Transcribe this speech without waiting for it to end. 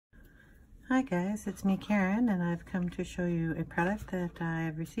Hi guys, it's me Karen, and I've come to show you a product that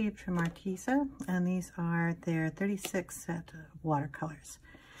I've received from Arteza, and these are their 36 set of watercolors.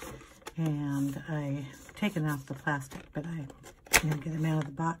 And I've taken off the plastic, but I'm going to get them out of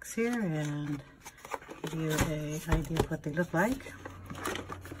the box here and give you an idea of what they look like.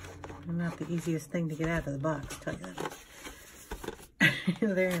 They're not the easiest thing to get out of the box, tell you that.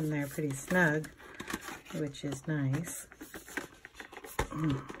 They're in there pretty snug, which is nice.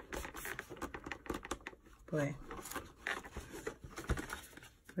 Boy,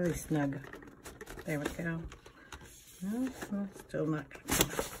 really snug. There we go. No, still not.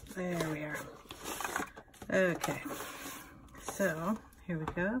 There we are. Okay, so here we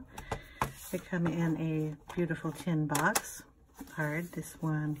go. They come in a beautiful tin box. Card. This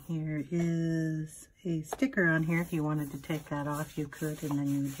one here is a sticker on here. If you wanted to take that off, you could, and then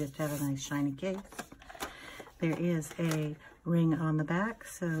you would just have a nice shiny case. There is a ring on the back,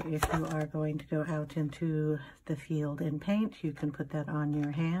 so if you are going to go out into the field and paint, you can put that on your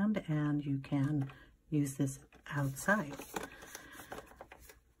hand and you can use this outside.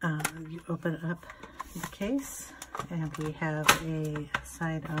 You open up the case and we have a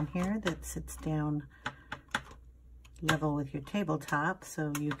side on here that sits down level with your tabletop,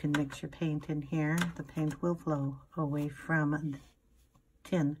 so you can mix your paint in here. The paint will flow away from the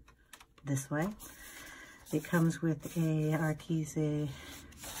tin this way. It comes with a Arteza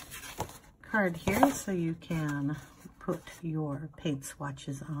card here, so you can put your paint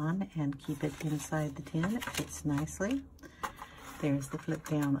swatches on and keep it inside the tin. It fits nicely. There's the flip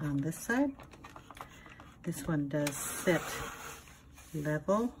down on this side. This one does sit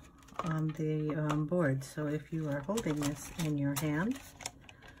level on the board, so if you are holding this in your hand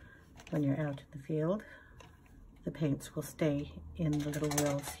when you're out in the field, the paints will stay in the little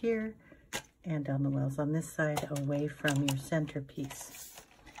wells here and on the wells on this side away from your centerpiece.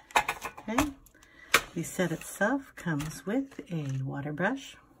 Okay, the set itself comes with a water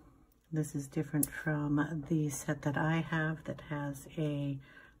brush. This is different from the set that I have that has a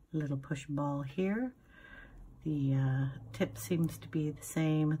little push ball here. The tip seems to be the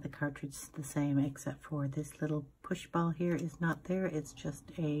same, the cartridge is the same, except for this little push ball here is not there. It's just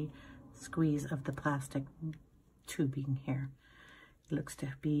a squeeze of the plastic tubing here. It looks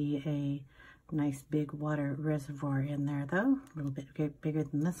to be a nice big water reservoir in there though, a little bit bigger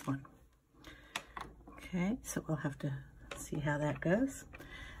than this one. Okay, so we'll have to see how that goes.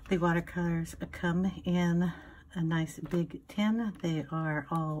 The watercolors come in a nice big tin. They are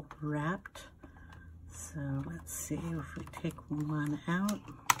all wrapped. So let's see if we take one out.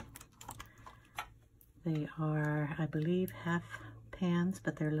 They are, I believe, half pans,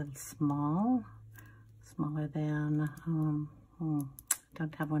 but they're a little small, smaller than,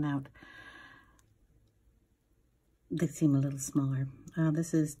 don't have one out. They seem a little smaller.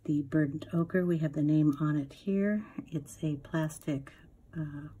 This is the burnt ochre. We have the name on it here. It's a plastic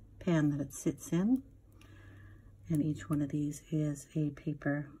pan that it sits in, and each one of these is a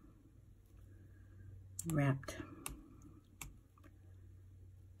paper wrapped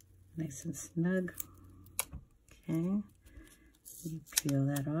nice and snug. Okay, you peel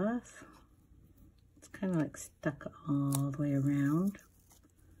that off. It's kind of like stuck all the way around.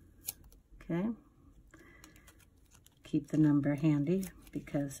 Okay, keep the number handy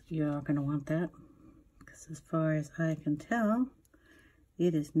because you are going to want that, because as far as I can tell,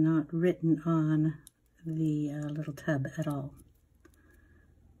 it is not written on the little tub at all.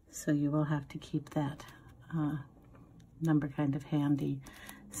 So you will have to keep that number kind of handy.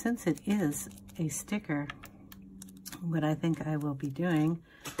 Since it is a sticker, what I think I will be doing,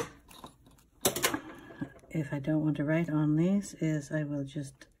 if I don't want to write on these, is I will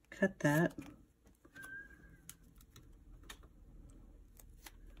just cut that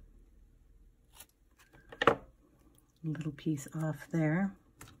little piece off there,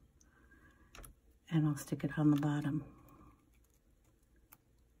 and I'll stick it on the bottom.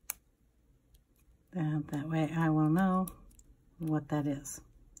 And that way I will know what that is.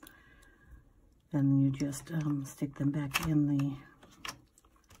 Then you just stick them back in the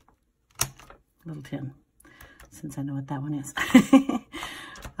little tin, since I know what that one is.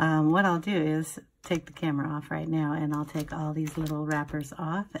 What I'll do is take the camera off right now, and I'll take all these little wrappers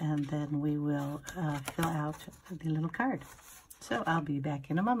off, and then we will fill out the little card. So I'll be back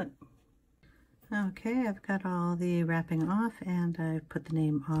in a moment. Okay, I've got all the wrapping off, and I've put the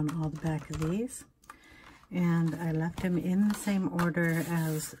name on all the back of these. And I left them in the same order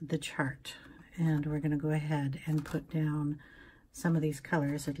as the chart. And we're going to go ahead and put down some of these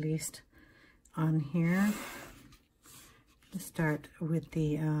colors, at least on here. Let's start with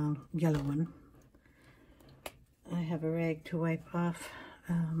the yellow one. I have a rag to wipe off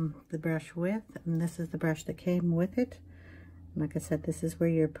the brush with, and this is the brush that came with it. Like I said, this is where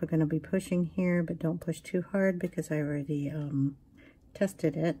you're going to be pushing here, but don't push too hard because I already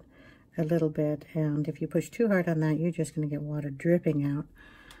tested it a little bit, and if you push too hard on that, you're just going to get water dripping out,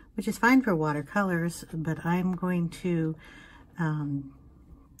 which is fine for watercolors, but I'm going to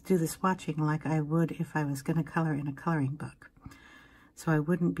do the swatching like I would if I was going to color in a coloring book. So I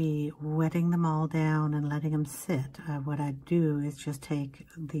wouldn't be wetting them all down and letting them sit. What I'd do is just take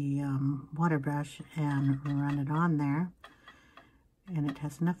the water brush and run it on there, and it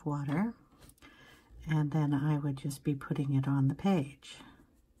has enough water, and then I would just be putting it on the page.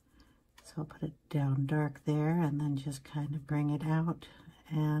 So I'll put it down dark there and then just kind of bring it out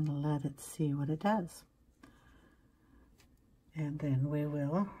and let it see what it does. And then we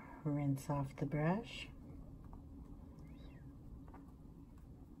will rinse off the brush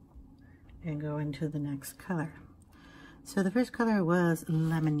and go into the next color. So the first color was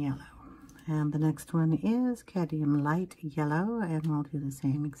lemon yellow, and the next one is cadmium light yellow, and we'll do the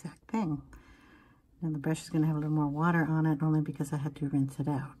same exact thing. And the brush is going to have a little more water on it only because I had to rinse it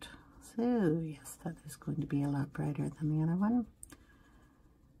out. So yes, that is going to be a lot brighter than the other one.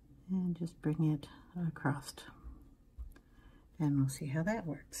 And just bring it across. And we'll see how that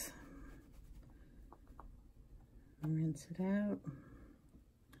works. Rinse it out.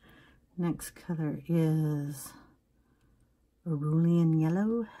 Next color is cerulean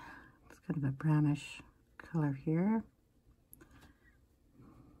yellow. It's kind of a brownish color here.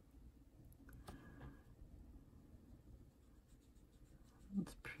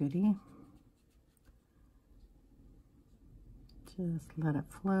 It's pretty. Just let it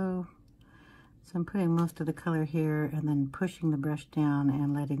flow. So I'm putting most of the color here and then pushing the brush down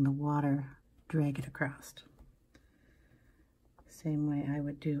and letting the water drag it across. Same way I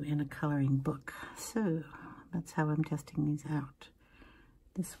would do in a coloring book. So that's how I'm testing these out.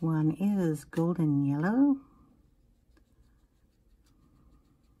 This one is golden yellow.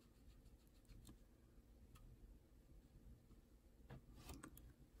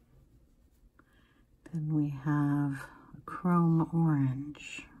 Then we have chrome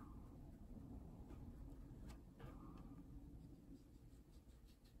orange.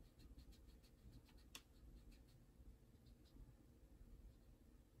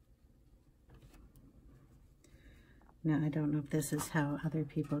 Now, I don't know if this is how other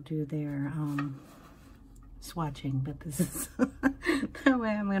people do their swatching, but this is the way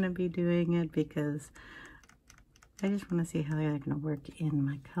I'm going to be doing it because I just want to see how they're going to work in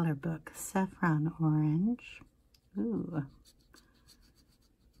my color book. Saffron orange. Ooh.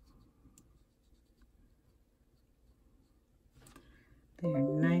 They are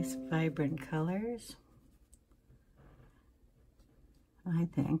nice, vibrant colors, I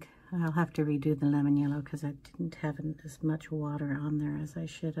think. I'll have to redo the lemon yellow because I didn't have as much water on there as I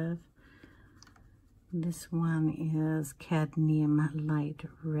should have. This one is cadmium light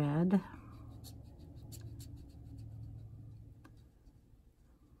red.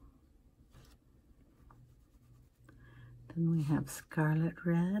 Then we have scarlet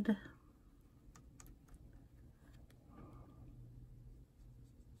red.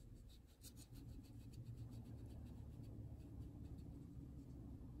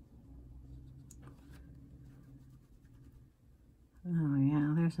 Oh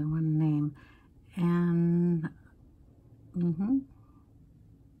yeah, there's one name. And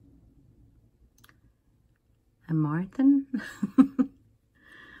Amarthan.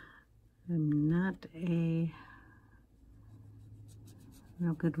 I'm not a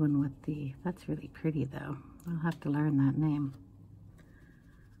real good one with the, that's really pretty though. I'll have to learn that name.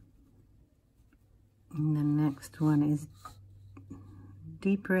 And the next one is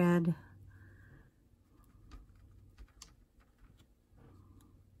deep red.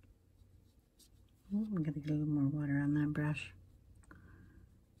 Ooh, I'm going to get a little more water on that brush.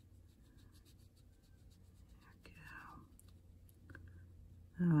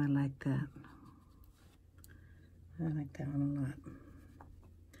 There we go. Oh, I like that. I like that one a lot.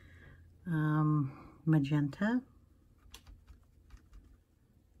 Magenta.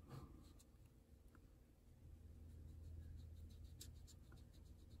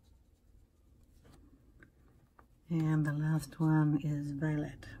 And the last one is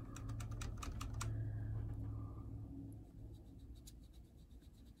violet.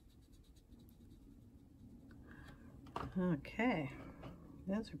 Okay,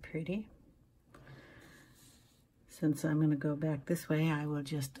 those are pretty. Since I'm going to go back this way, I will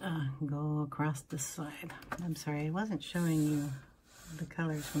just go across this side. I'm sorry, I wasn't showing you the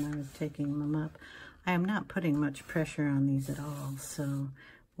colors when I was taking them up. I am not putting much pressure on these at all, so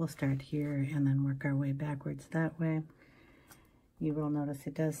we'll start here and then work our way backwards that way. You will notice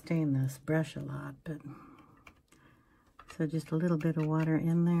it does stain this brush a lot, but so just a little bit of water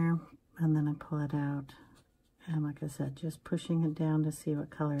in there, and then I pull it out. And like I said, just pushing it down to see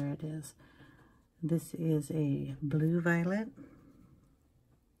what color it is. This is a blue violet.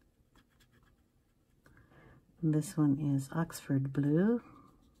 This one is Oxford blue.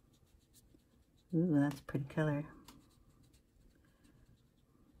 Ooh, that's a pretty color.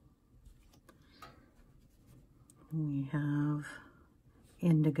 We have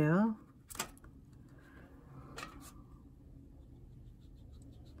indigo.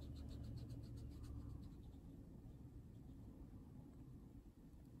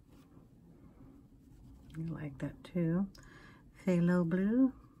 I like that too. Phthalo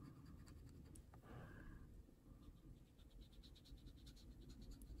blue.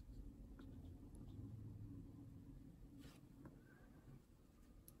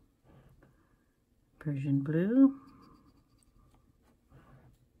 Persian blue.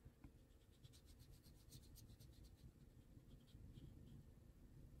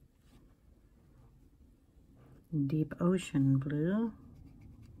 Deep ocean blue.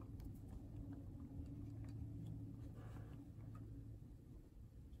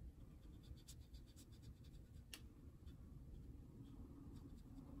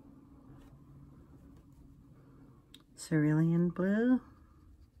 Cerulean blue.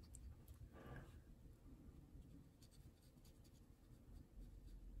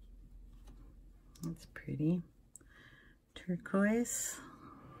 That's pretty. Turquoise.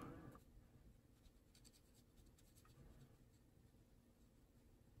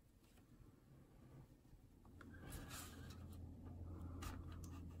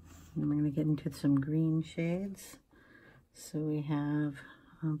 And we're going to get into some green shades. So we have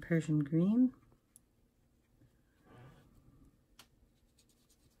Persian green.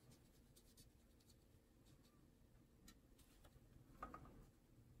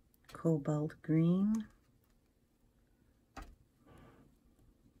 Cobalt green.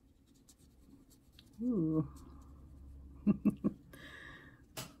 Ooh.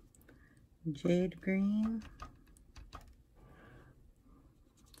 Jade green.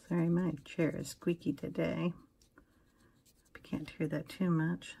 Sorry, my chair is squeaky today. I can't hear that too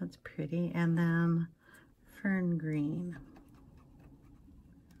much. That's pretty. And then fern green.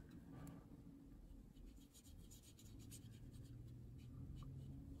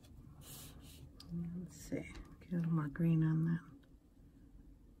 Let's see, get a little more green on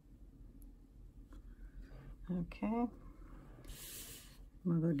that. Okay,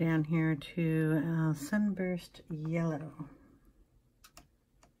 we'll go down here to sunburst yellow.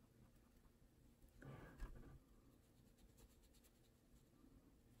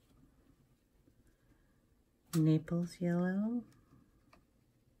 Naples yellow.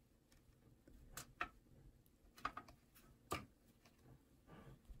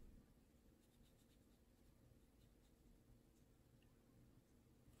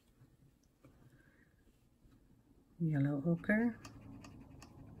 Yellow ochre.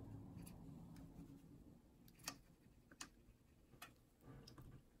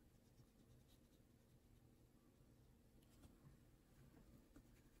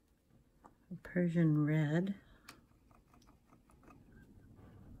 Persian red.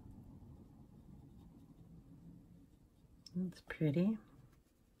 That's pretty.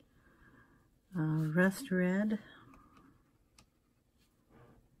 Rust red.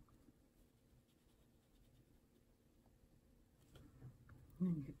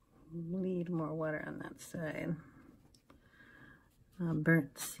 Need more water on that side.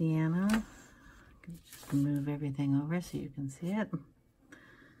 Burnt sienna. Just move everything over so you can see it.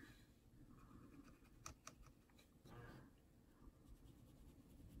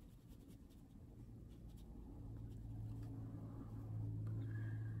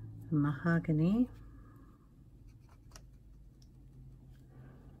 Mahogany.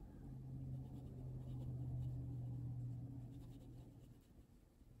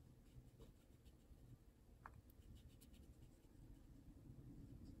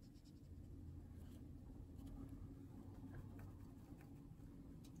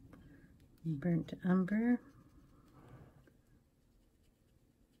 Burnt umber.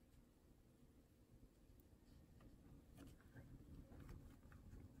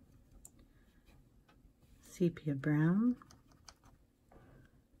 Sepia brown.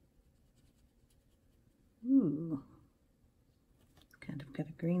 Ooh, kind of got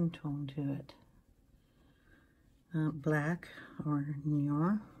a green tone to it. Black or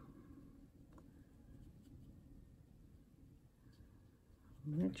noir.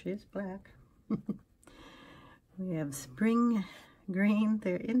 Which is black. We have spring green.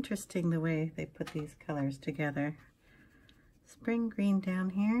 They're interesting the way they put these colors together. spring green down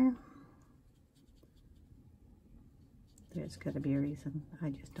here. There's got to be a reason. I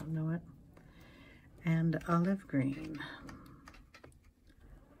just don't know it. And olive green.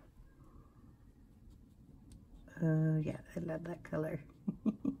 Oh yeah, I love that color.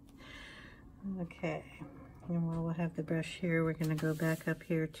 Okay, and while we'll have the brush here, we're going to go back up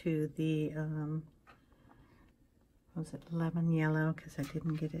here to the, what was it, lemon yellow, because I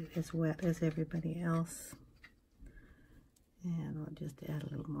didn't get it as wet as everybody else. And we'll just add a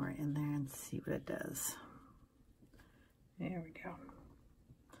little more in there and see what it does. There we go.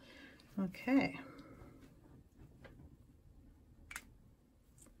 Okay.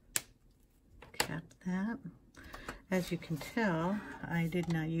 Cap that. As you can tell, I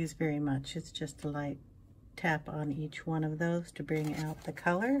did not use very much. It's just a light tap on each one of those to bring out the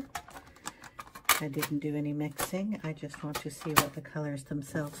color. I didn't do any mixing. I just want to see what the colors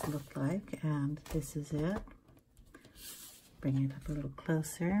themselves look like, and this is it. Bring it up a little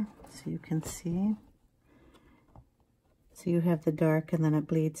closer so you can see. So you have the dark and then it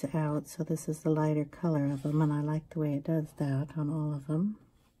bleeds out. So this is the lighter color of them, and I like the way it does that on all of them.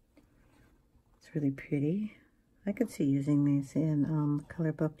 It's really pretty. I could see using these in the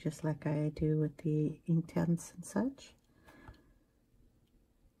color book just like I do with the ink tints and such.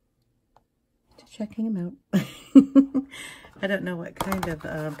 Just checking them out. I don't know what kind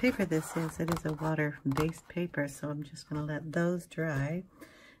of paper this is. It is a water-based paper, so I'm just going to let those dry.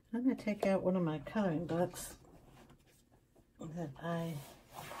 I'm going to take out one of my coloring books that I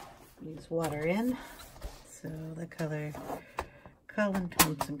use water in. So the color Colin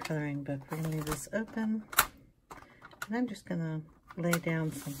Thompson coloring book. We're going to leave this open. And I'm just going to lay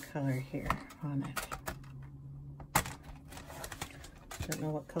down some color here on it. Don't know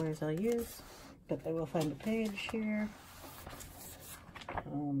what colors I'll use, but I will find a page here.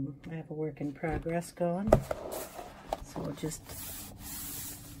 I have a work in progress going, so we'll just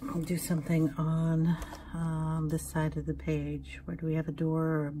do something on this side of the page. Where do we have a door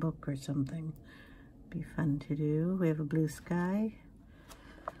or a book or something? Be fun to do. We have a blue sky.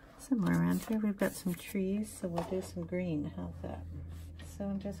 Somewhere around here we've got some trees, so we'll do some green. How's that? So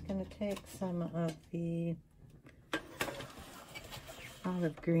I'm just going to take some of the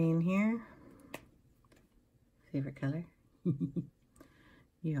olive green here. Favorite color?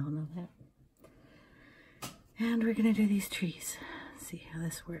 You all know that. And we're going to do these trees. See how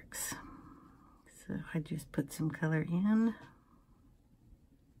this works. So I just put some color in.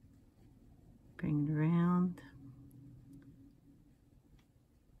 Bring it around.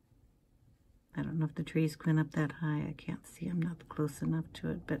 I don't know if the trees went up that high. I can't see. I'm not close enough to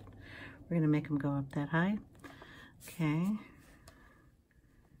it, but we're going to make them go up that high. Okay.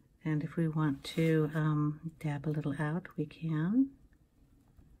 And if we want to dab a little out, we can.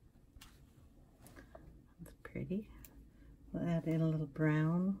 That's pretty. We'll add in a little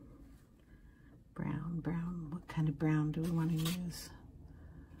brown. Brown. What kind of brown do we want to use?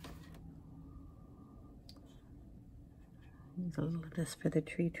 Use a little of this for the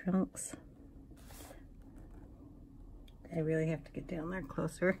tree trunks. I really have to get down there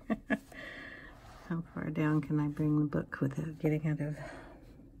closer. How far down can I bring the book without getting out of...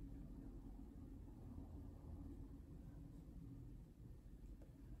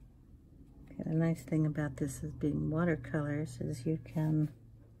 Okay, the nice thing about this is being watercolors is you can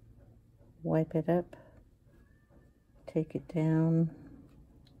wipe it up, take it down,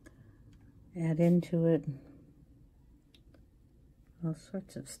 add into it, all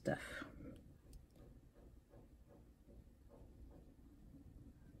sorts of stuff.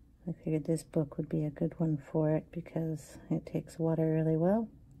 I figured this book would be a good one for it because it takes water really well.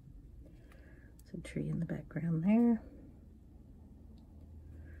 There's a tree in the background there.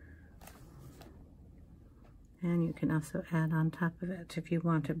 And you can also add on top of it if you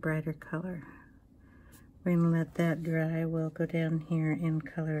want a brighter color. We're going to let that dry. We'll go down here in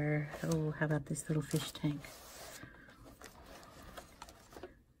color. Oh, how about this little fish tank?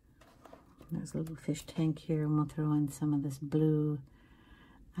 There's a little fish tank here, and we'll throw in some of this blue.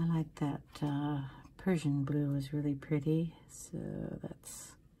 I like that Persian blue is really pretty, so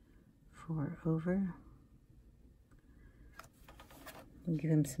that's 4 over. We'll give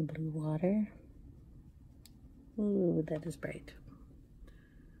him some blue water. Ooh, that is bright.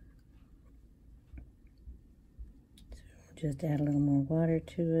 So just add a little more water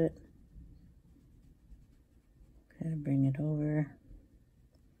to it. Kind of bring it over.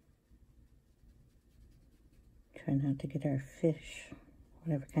 Try not to get our fish,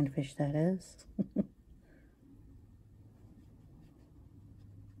 whatever kind of fish that is.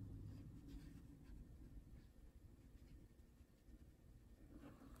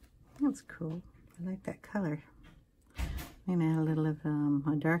 That's cool. I like that color. I'm gonna add a little of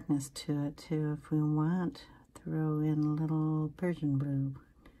a darkness to it too if we want. Throw in a little Persian blue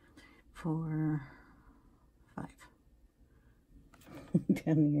for 5. Down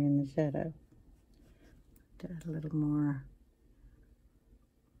here in the shadow. To add a little more.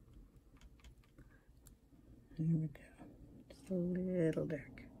 There we go. Just a little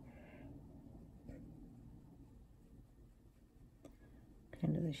dark.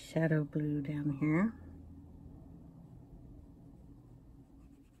 Kind of the shadow blue down here.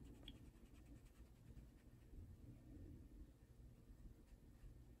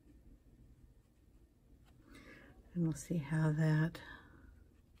 And we'll see how that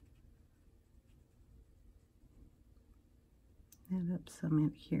add up some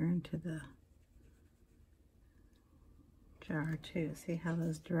in here into the jar too. See how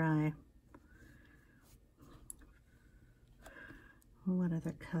those dry. What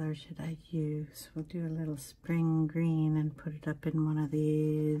other color should I use? We'll do a little spring green and put it up in one of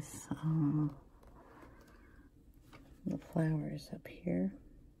these the flowers up here.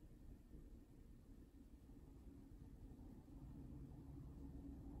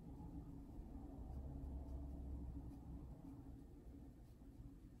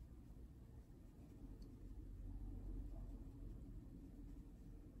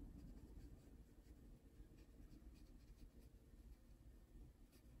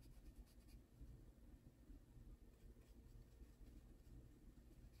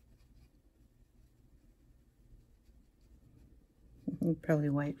 Probably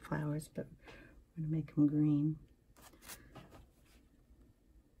white flowers, but we're going to make them green.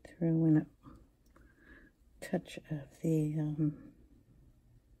 Throw in a touch of the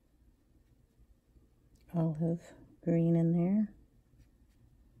olive green in there.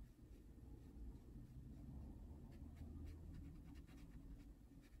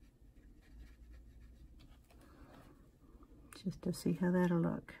 Just to see how that'll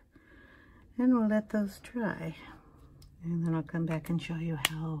look. And we'll let those dry. And then I'll come back and show you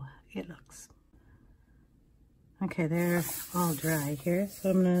how it looks. Okay, they're all dry here, so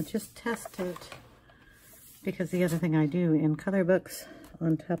I'm gonna just test it, because the other thing I do in color books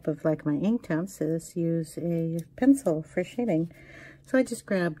on top of like my ink temps is use a pencil for shading. So I just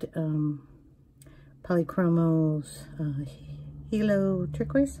grabbed Polychromo's Hilo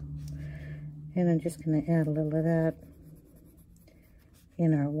Turquoise, and I'm just gonna add a little of that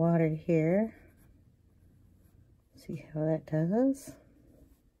in our water here. See how that does.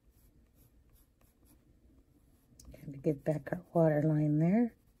 Kind of get back our water line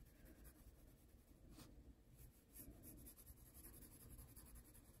there.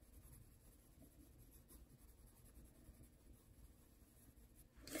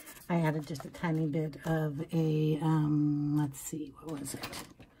 I added just a tiny bit of a, let's see, what was it?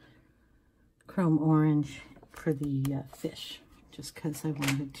 Chrome orange for the fish, just because I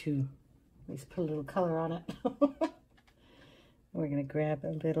wanted to at least put a little color on it. We're going to grab a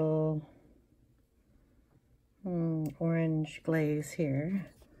little orange glaze here.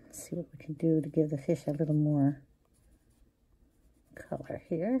 Let's see what we can do to give the fish a little more color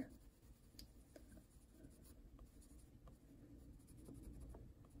here.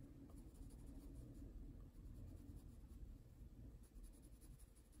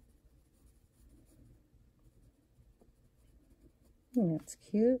 And that's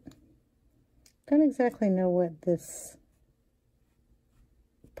cute. Don't exactly know what this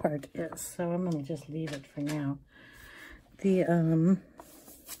part is, so I'm going to just leave it for now. The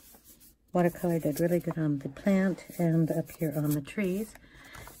watercolor did really good on the plant and up here on the trees.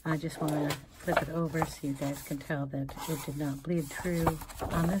 I just want to flip it over so you guys can tell that it did not bleed through.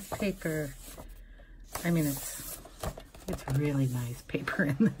 On this paper, I mean, it's really nice paper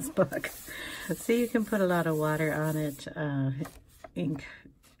in this book. So you can put a lot of water on it, ink,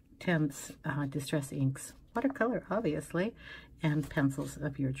 tints, distress inks, watercolor obviously, and pencils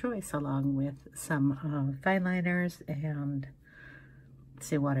of your choice, along with some fine liners and,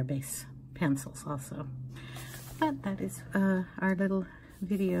 say, water-based pencils also. But that is our little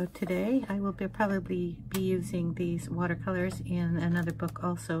video today. I will probably be using these watercolors in another book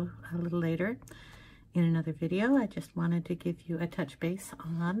also a little later in another video. I just wanted to give you a touch base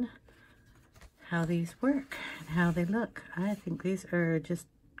on how these work and how they look. I think these are just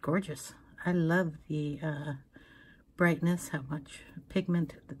gorgeous. I love the brightness, how much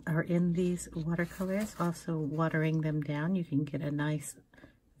pigment are in these watercolors. Also, watering them down, you can get a nice,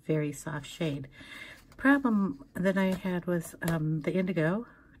 very soft shade. The problem that I had was the indigo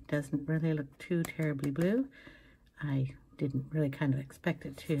doesn't really look too terribly blue. I didn't really kind of expect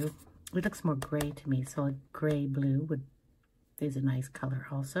it to. It looks more gray to me, so a gray blue is a nice color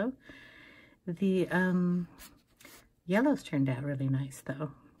also. The Yellows turned out really nice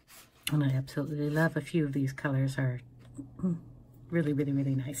though. And I absolutely love a few of these colors are really, really,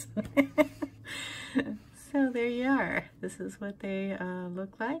 really nice. So there you are. This is what they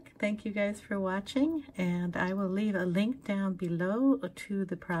look like. Thank you guys for watching, and I will leave a link down below to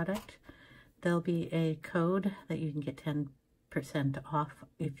the product. There'll be a code that you can get 10% off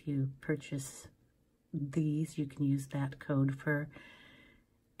if you purchase these. You can use that code for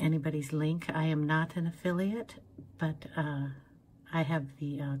anybody's link. I am not an affiliate, but I have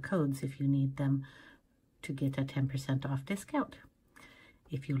the codes if you need them to get a 10% off discount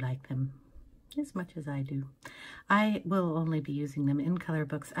if you like them as much as I do. I will only be using them in color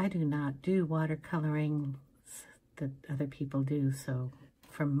books. I do not do watercoloring that other people do, so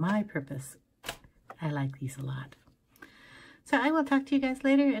for my purpose, I like these a lot. So I will talk to you guys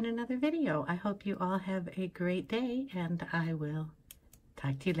later in another video. I hope you all have a great day, and I will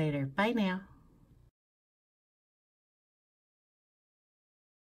talk to you later. Bye now.